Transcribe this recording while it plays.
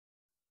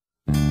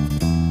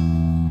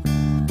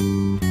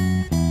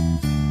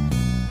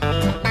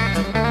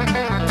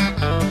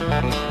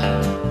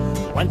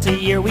Once a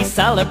year we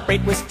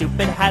celebrate with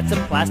stupid hats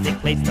and plastic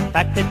plates. The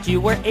fact that you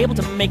were able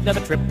to make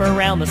another trip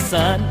around the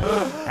sun.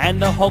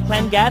 And the whole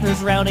clan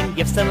gathers round and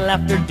gifts and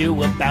laughter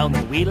do abound.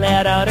 And we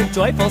let out a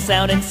joyful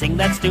sound and sing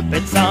that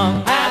stupid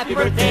song. Happy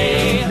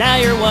birthday! Now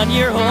you're 1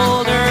 year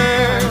older.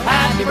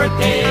 Happy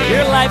birthday!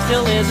 Your life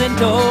still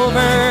isn't over.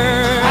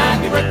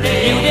 Happy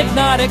birthday! You did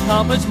not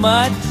accomplish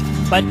much,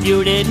 but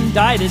you didn't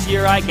die this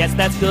year, I guess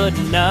that's good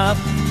enough.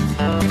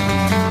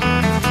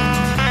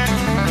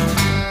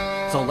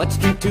 So let's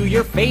drink to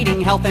your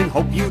fading health and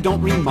hope you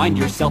don't remind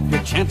yourself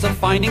your chance of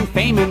finding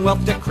fame and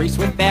wealth decrease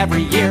with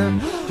every year.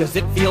 Does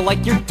it feel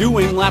like you're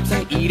doing laps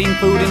and eating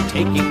food and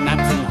taking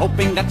naps and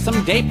hoping that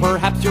someday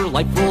perhaps your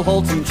life will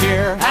hold some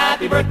cheer?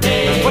 Happy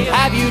birthday! What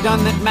have you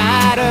done that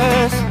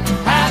matters?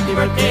 Happy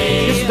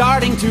birthday! You're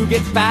starting to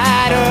get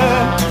fatter.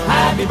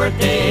 Happy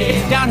birthday!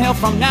 It's downhill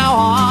from now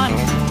on.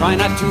 Try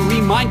not to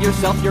remind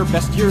yourself your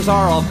best years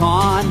are all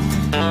gone.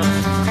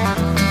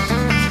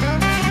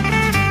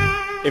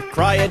 If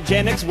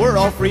cryogenics were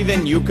all free,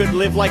 then you could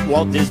live like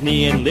Walt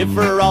Disney and live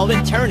for all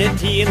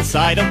eternity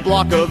inside a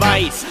block of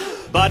ice.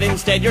 But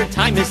instead your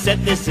time is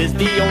set, this is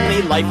the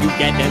only life you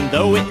get. And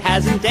though it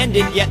hasn't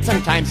ended yet,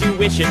 sometimes you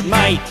wish it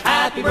might.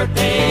 Happy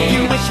birthday!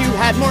 You wish you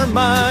had more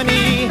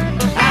money.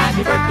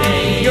 Happy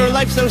birthday! Your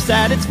life's so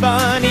sad it's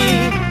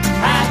funny.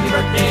 Happy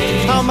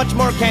birthday! How much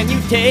more can you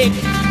take?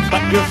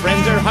 But your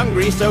friends are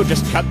hungry, so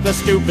just cut the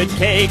stupid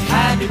cake.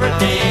 Happy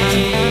birthday!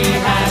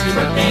 Happy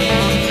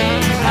birthday!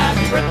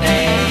 Happy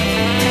birthday,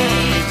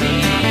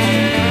 dear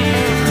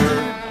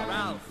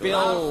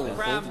Bill,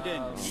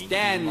 Brandon,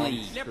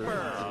 Stanley,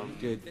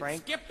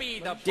 Frank, Skippy,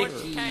 the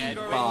Dickie,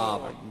 kangaroo.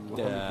 Bob,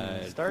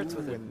 starts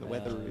with when the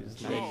weather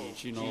is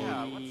nice.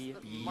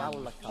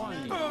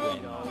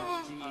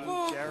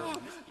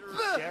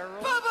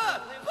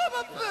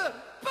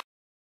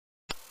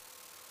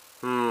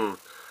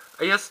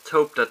 I just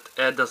hope that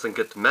Ed doesn't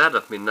get mad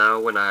at me now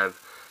when I've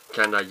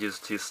kinda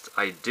used his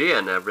idea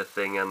and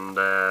everything, and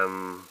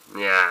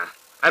yeah,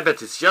 I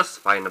bet he's just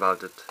fine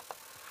about it.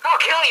 I'll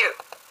kill you!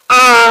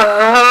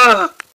 Ah!